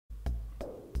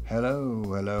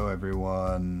Hello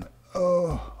everyone.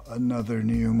 Oh, another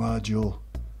new module.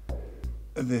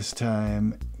 This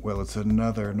time, well, it's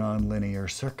another NonLinear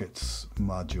Circuits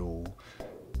module,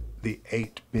 the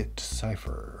 8-bit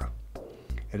Cipher.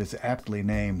 It is aptly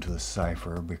named the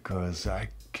Cipher because I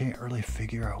can't really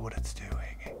figure out what it's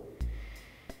doing.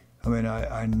 I mean,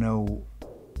 I know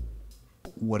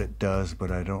what it does, but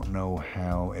I don't know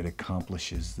how it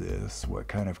accomplishes this, what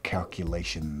kind of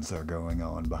calculations are going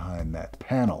on behind that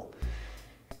panel.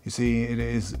 You see,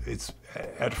 it's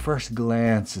at first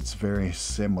glance, it's very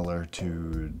similar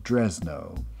to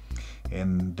Dresno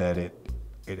in that it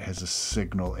has a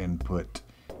signal input,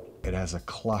 it has a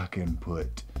clock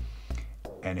input,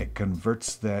 and it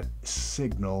converts that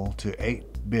signal to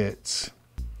 8 bits,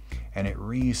 and it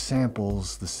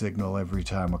resamples the signal every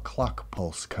time a clock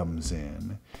pulse comes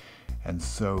in. And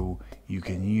so you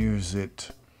can use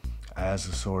it as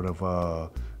a sort of a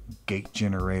gate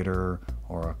generator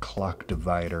or a clock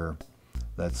divider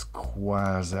that's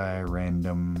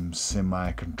quasi-random,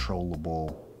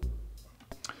 semi-controllable.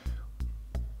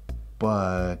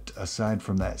 But aside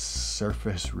from that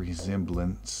surface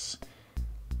resemblance,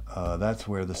 that's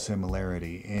where the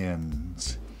similarity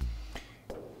ends.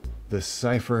 The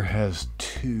Cipher has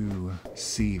two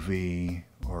CV,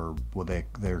 or well,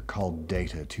 they're called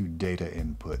data, two data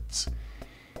inputs.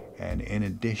 And in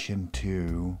addition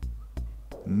to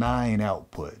 9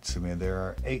 outputs, I mean, there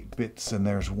are 8 bits, and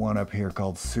there's one up here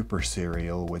called super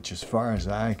serial, which as far as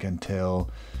I can tell,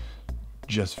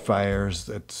 just fires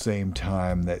at the same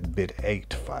time that bit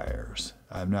 8 fires.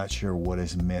 I'm not sure what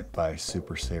is meant by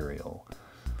super serial,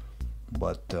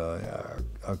 but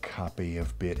a copy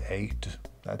of bit 8,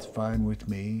 that's fine with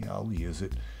me. I'll use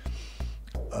it.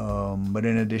 But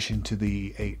in addition to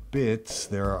the 8 bits,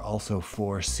 there are also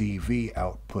 4 CV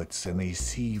outputs, and these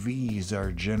CVs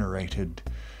are generated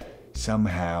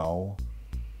somehow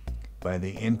by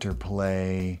the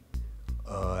interplay,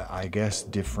 I guess,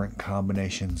 different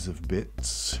combinations of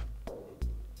bits.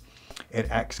 It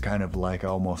acts kind of like,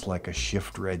 almost like a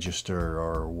shift register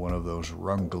or one of those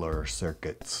Rungler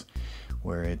circuits,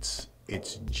 where it's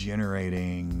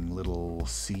generating little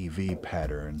CV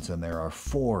patterns, and there are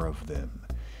 4 of them.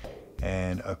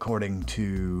 And according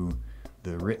to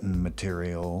the written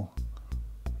material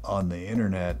on the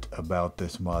internet about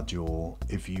this module,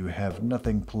 if you have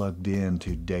nothing plugged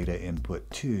into data input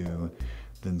 2,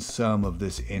 then some of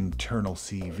this internal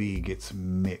CV gets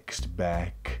mixed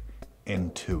back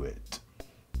into it.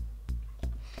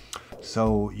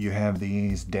 So you have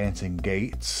these dancing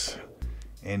gates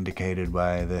indicated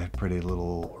by the pretty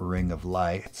little ring of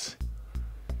lights,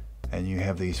 and you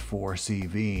have these 4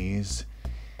 CVs,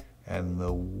 and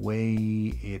the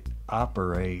way it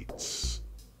operates,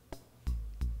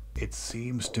 it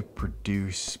seems to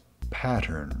produce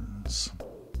patterns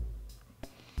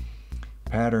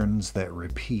that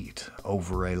repeat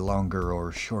over a longer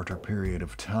or shorter period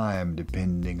of time,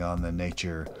 depending on the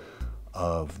nature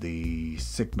of the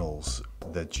signals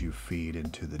that you feed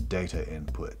into the data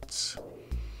inputs.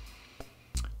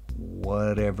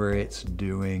 Whatever it's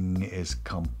doing is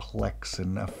complex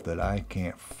enough that I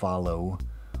can't follow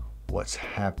what's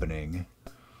happening.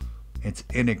 It's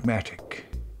enigmatic,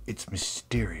 it's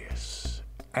mysterious,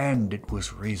 and it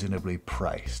was reasonably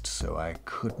priced, so I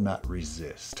could not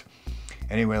resist.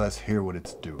 Anyway, let's hear what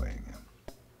it's doing.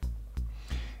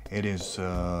 It is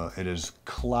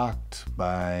clocked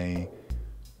by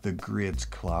the grid's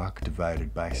clock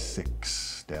divided by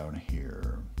 6 down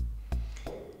here.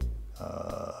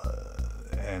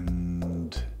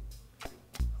 And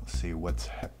let's see what's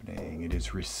happening. It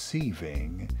is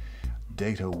receiving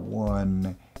data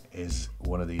 1 is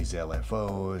one of these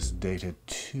LFOs. Data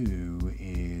 2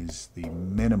 is the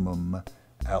minimum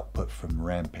output from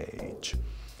Rampage.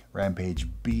 Rampage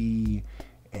B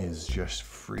is just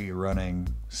free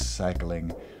running,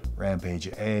 cycling. Rampage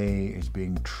A is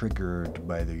being triggered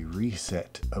by the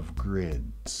reset of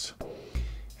grids.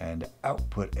 And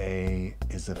output A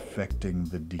is affecting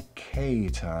the decay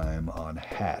time on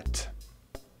hat.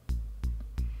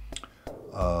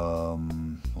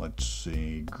 Let's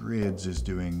see, grids is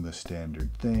doing the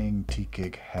standard thing,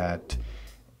 T-kick, hat,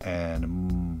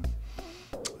 and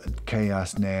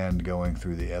chaos NAND going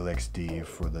through the LXD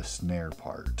for the snare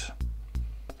part.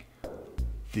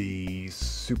 The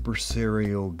super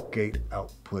serial gate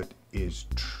output is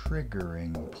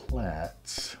triggering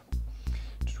Platts.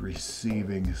 It's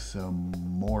receiving some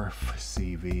morph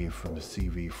CV from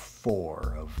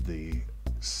CV4 of the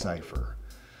Cipher.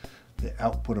 The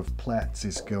output of Platts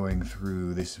is going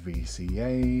through this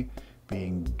VCA,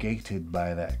 being gated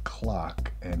by that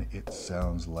clock, and it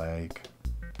sounds like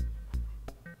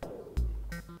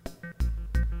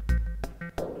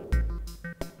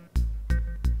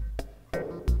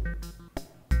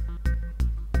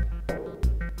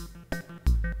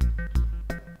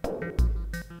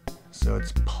So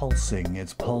it's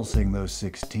pulsing those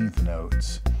 16th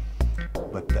notes,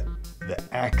 but the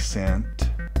accent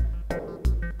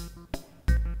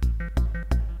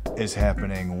is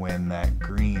happening when that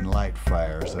green light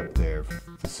fires up there,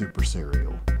 the super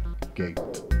serial gate.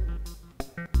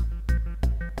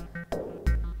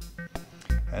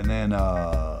 And then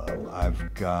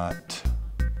I've got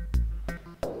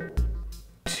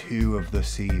 2 of the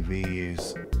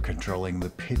CVs controlling the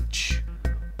pitch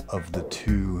of the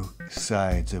 2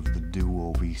 sides of the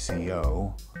dual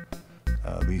VCO.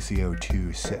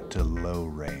 VCO2 set to low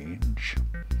range.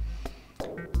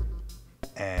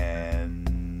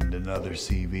 And another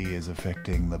CV is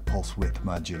affecting the pulse width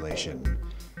modulation.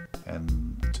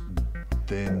 And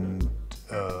then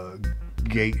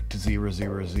gate 000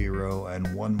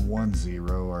 and 110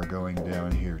 are going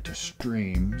down here to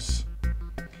streams,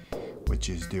 which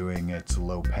is doing its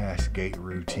low pass gate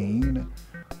routine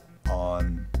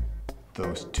on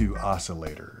those 2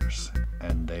 oscillators,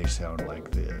 and they sound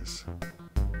like this.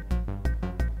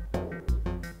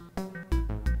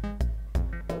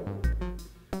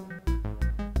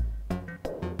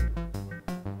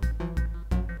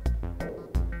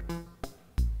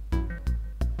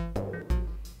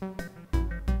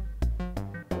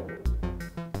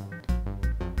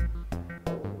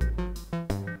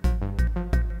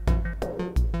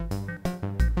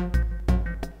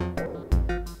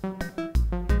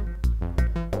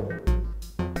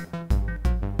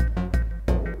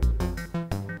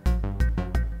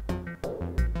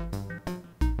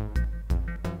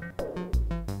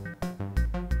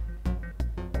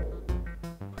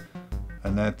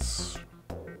 And that's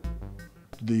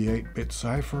the 8-bit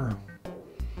Cipher.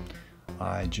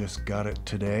 I just got it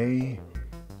today,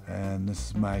 and this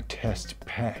is my test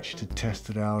patch to test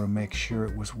it out and make sure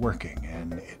it was working,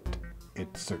 and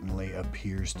it certainly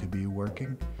appears to be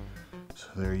working. So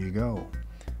there you go.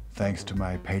 Thanks to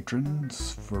my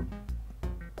patrons for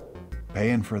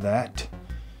paying for that,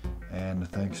 and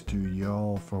thanks to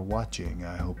y'all for watching.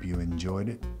 I hope you enjoyed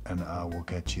it, and I will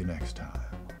catch you next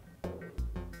time.